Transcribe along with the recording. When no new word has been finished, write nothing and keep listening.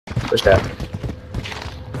Push that.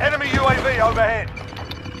 Enemy UAV overhead.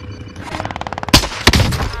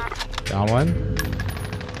 Down one.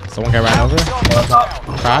 Someone got ran over. One on top.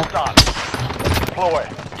 Crack. Deploy.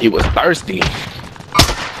 He was thirsty.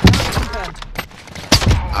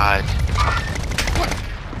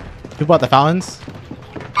 Who bought the fountains?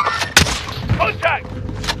 Contact.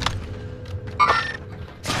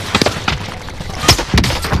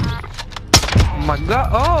 Oh my god.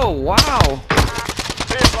 Oh, wow.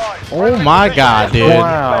 Be advised. Oh my god, dude.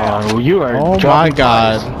 Wow, you are. Oh my dropping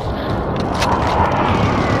god. flies.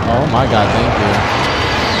 Oh my god, thank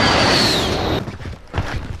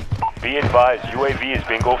Be advised, UAV is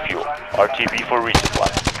bingo fuel. RTB for resupply.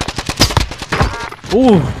 you.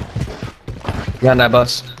 Ooh. You on that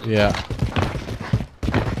bus? Yeah.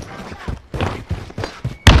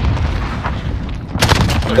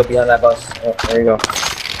 Go beyond that bus. Oh, there you go.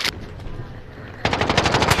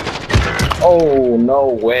 Oh, no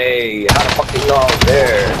way. How the fuck did you know I was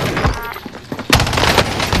there?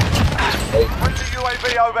 Friendly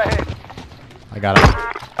UAV overhead. I got him.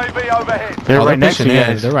 UAV overhead. They're Oh, right next to pushing you in.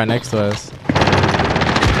 guys. They're right next to us.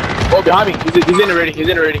 Oh, behind me. He's in already. He's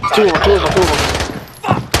in already. Two of them. Two of them.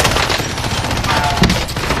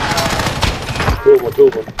 Two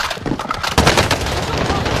of them.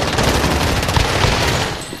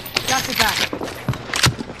 Got it back.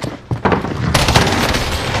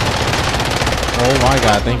 Oh my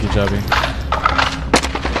god, thank you, Chubby.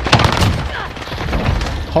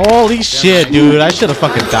 Holy shit, dude. I should have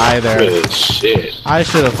fucking died there. Good shit. I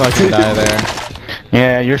should have fucking died there.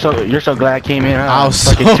 Yeah, you're so glad I came in. Huh? I was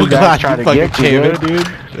Fucking so two guys glad trying you to fucking get came you, in, dude.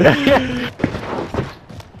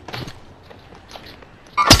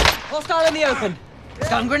 Hostile in the open.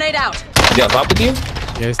 Stun grenade out. Is on top with you?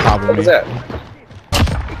 Yeah, he's topping What me. was that?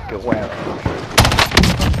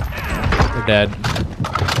 They're dead.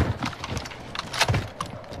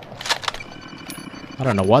 I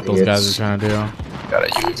don't know what those guys are trying to do. Gotta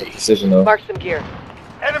use a precision though. Mark some gear.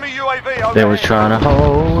 Enemy UAV overhead. They were trying to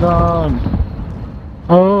hold on.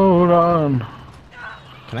 Hold on.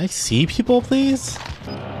 Can I see people, please?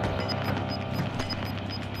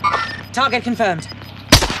 Target confirmed.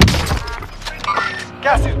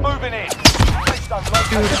 Gas is moving in.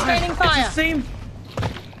 Restraining fire.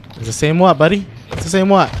 It's the same what, buddy? It's the same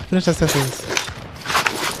what? Finish that sentence.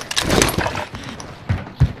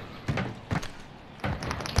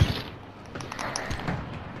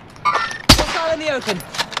 Hostile in the open.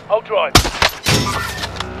 I'll drive.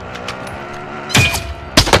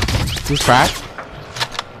 Who's cracked?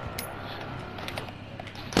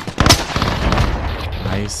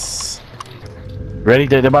 Nice. Ready?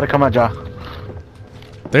 They're about to come out, Jaw.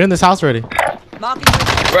 They're in this house already. Marking.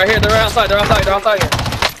 Right here, they're outside, they're outside here.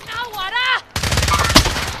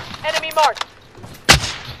 Enemy marked.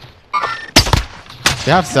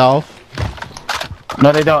 They have self.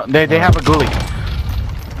 No, they don't. They have a ghoulie.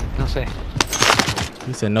 No say.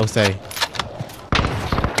 He said no say.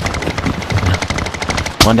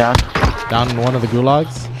 One down. Down one of the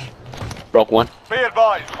gulags. Broke one. Be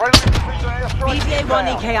advised, friendly precision airstrike. BTA 1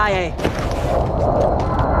 EKIA.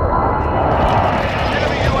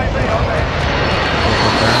 Enemy UAV overhead.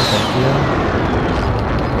 Thank you.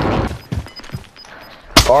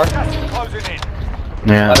 Car. Gas is closing in.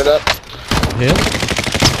 Yeah. Light it up. Hit.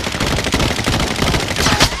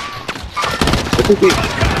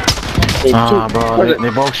 Ah, bro. They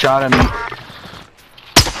both shot at me.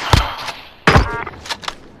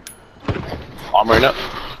 Armoring up.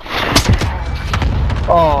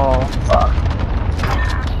 Oh, fuck.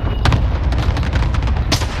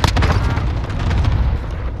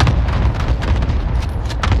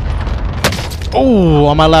 Oh,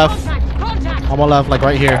 on my left. On my left, like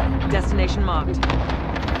right here. Destination marked.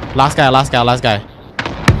 Last guy, last guy, last guy.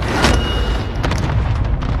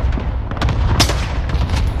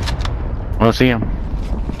 I don't see him.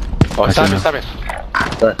 Oh, I stop see it, him. stop it.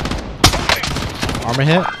 Armor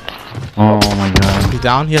hit. Oh my god. He's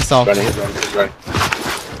down. He has self. Running, he's running, he's running.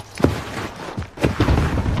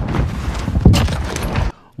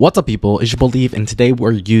 What's up, people? It's Jawhboyleaf, and today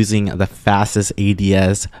we're using the fastest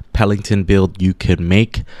ADS Pelington build you could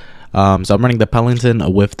make. So I'm running the Pelington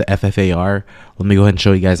with the FFAR. Let me go ahead and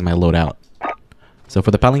show you guys my loadout. So for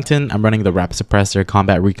the Pelington, I'm running the Rap Suppressor,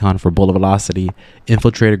 Combat Recon for bullet velocity,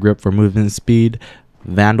 Infiltrator Grip for movement speed,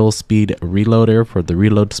 Vandal Speed Reloader for the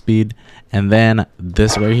reload speed, and then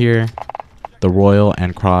this right here, the Royal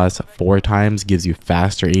and Cross 4 times gives you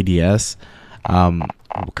faster ADS.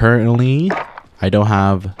 Currently, I don't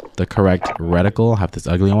have the correct reticle. I have this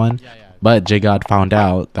ugly one. But JGod found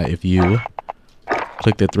out that if you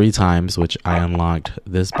clicked it 3 times, which I unlocked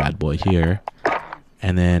this bad boy here,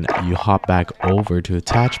 and then you hop back over to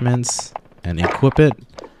attachments and equip it,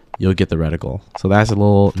 you'll get the reticle. So that's a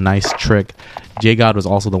little nice trick. JGod was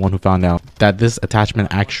also the one who found out that this attachment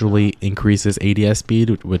actually increases ADS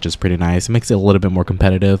speed, which is pretty nice. It makes it a little bit more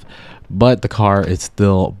competitive, but the KAR is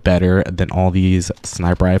still better than all these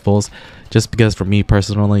sniper rifles, just because for me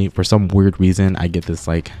personally, for some weird reason, I get this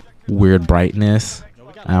like weird brightness.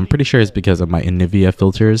 I'm pretty sure it's because of my Nvidia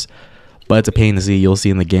filters, but it's a pain to see. You'll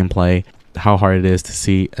see in the gameplay how hard it is to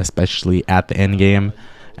see, especially at the end game.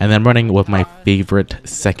 And then running with my favorite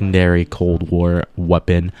secondary Cold War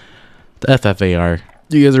weapon, the FFAR.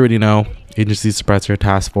 You guys already know, Agency Suppressor,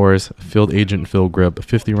 Task Force, Field Agent, Field Grip,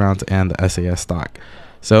 50 rounds, and the SAS stock.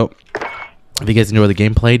 So if you guys enjoy the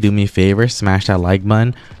gameplay, do me a favor, smash that like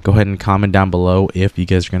button. Go ahead and comment down below if you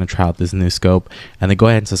guys are going to try out this new scope. And then go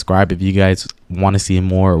ahead and subscribe if you guys want to see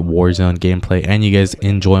more Warzone gameplay and you guys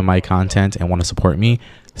enjoy my content and want to support me.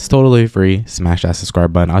 It's totally free. Smash that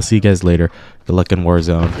subscribe button. I'll see you guys later. Good luck in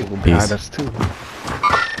Warzone. Peace.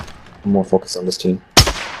 I'm more focused on this team.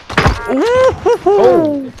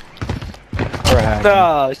 Oh!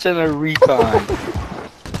 No, it's in a recon.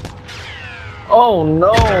 Oh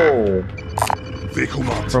no!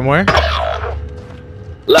 From where?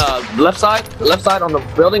 Left side on the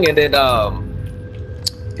building, and then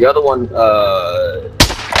the other one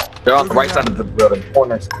they're on the right side of the building,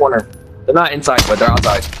 corner. They're not inside, but they're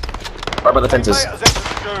outside, right by the fences.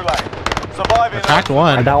 Cracked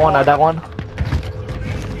one. I got one.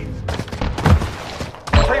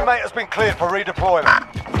 Teammate has been cleared for redeployment.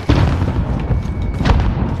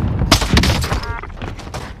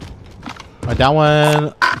 That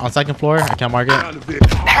one on second floor. I can't mark it.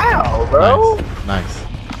 How, bro? Nice.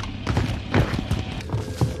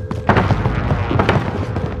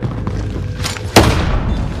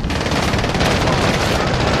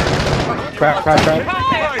 Crack.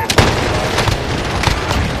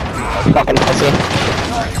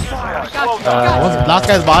 Last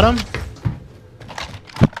guy's bottom.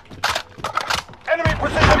 Enemy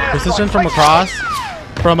precision Precision from across.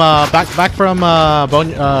 From back from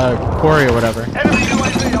quarry or whatever. Enemy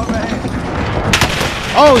UAV overhead.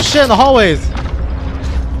 Oh shit! In the hallways. 20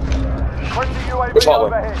 UAV Which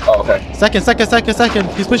hallway? overhead. Oh, okay. Second.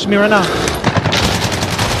 He's pushing me right now.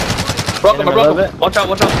 Broke him. Watch out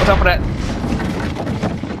for that.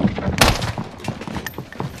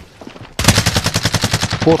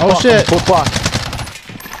 Oh shit! Full block.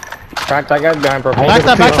 Crack that guy behind purple.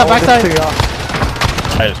 Backside.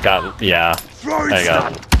 I just got, yeah. There you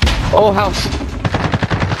go. Oh, house.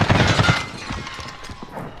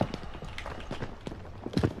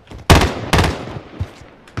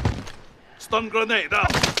 Stun grenade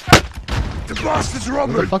out. The bastards are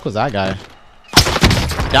on Who the fuck was that guy?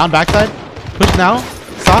 Down backside. Push now.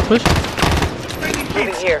 Stop. Push.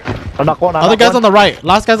 Moving here. I knock one. Other guy's on the right.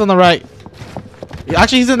 Last guy's on the right.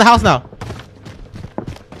 Actually, he's in the house now.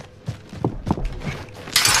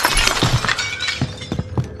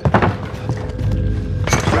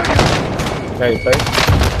 Okay,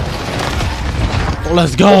 Oh,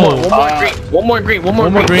 let's go. One more green. One more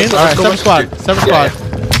green. All right, seven squad.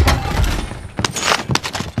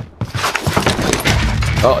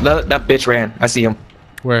 Oh, that bitch ran. I see him.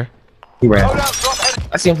 Where? He ran. Load out, drop head.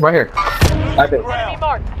 I see him right here. Enemy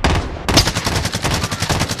marked.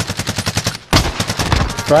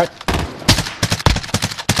 Crack.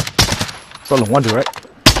 It's only one, right?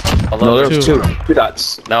 No, there's two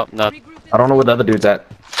dots. No. I don't know where the other dude's at.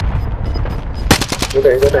 He's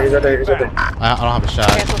right there. I don't have a shot.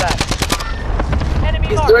 Cancel that. Enemy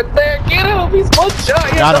He's marked. right there. Get him. He's one shot.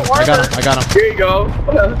 He has no I got armor. him. Here you go.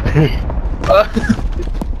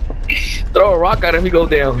 Throw a rock at him. He go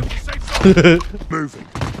down. moving.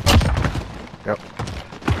 Yep.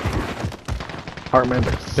 Heart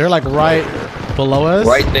members. They're like right below us.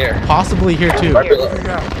 Right there. Possibly here too. Right below.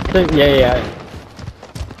 Yeah.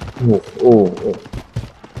 Oh.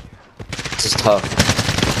 This is tough.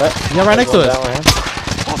 Yeah, right next to us.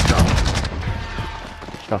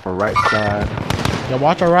 Stuff for right side. Yeah,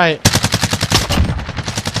 watch our right.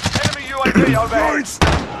 Enemy UAV overhead.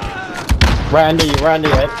 Right under you, right?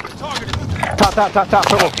 Top,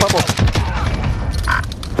 purple.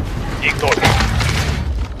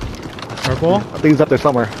 Purple. I think he's up there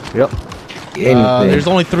somewhere. Yep. There's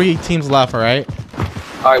only 3 teams left, alright?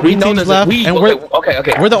 All right, we know teams there's left, and we're okay.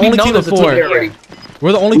 we're the We only know team of there's a 4. here already.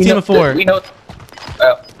 We're the only We team know of 4. We know.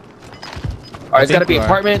 All right, it's gotta be we are.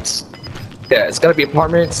 apartments. Yeah, it's gotta be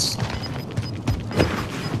apartments.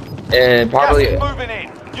 And probably. Gas is moving in.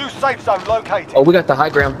 New safe zone located. Oh, we got the high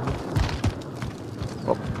ground.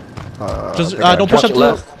 Just don't push Watch up it to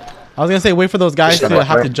left. I was gonna say wait for those guys to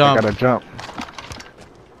have to jump. I gotta jump.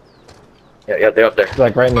 Yeah, they're up there. He's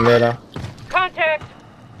like right in the middle. Contact.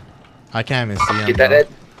 I can't even see him. Get that bro.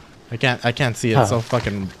 Ed? I can't see it. It's so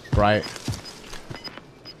fucking bright.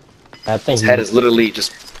 I think His head is literally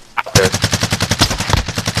just out there.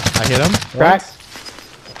 I hit him. crack.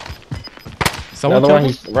 Someone The other one,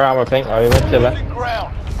 killed him? he's around, I think. Oh, he went to the left.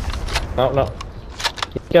 No.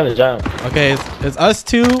 He's gonna jump. Okay, it's us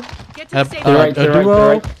two. Get To the right, to the right, to the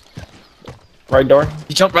right. Right door.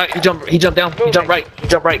 He jumped right. He jumped down. He jumped right. He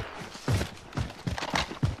jumped right.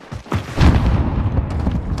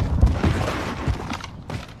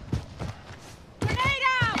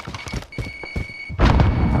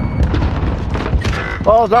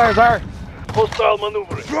 Oh, Zar. Hostile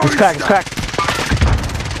maneuvering. It's cracked.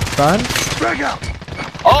 Son? Drag out.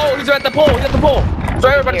 Oh, he's right at the pole. He's at the pole. He's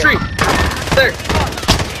right over by the tree. There.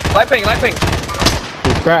 Light ping.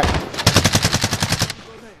 He's cracked.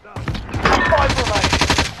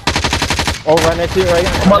 Oh, right next to you,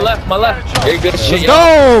 right? My left. Very good shit.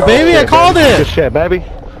 Go, baby! I called Good it. shit, baby.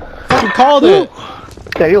 Fucking called it,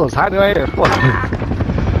 Yeah, he was hiding right here.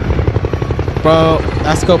 bro.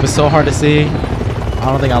 That scope is so hard to see. I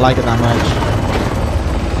don't think I like it that much.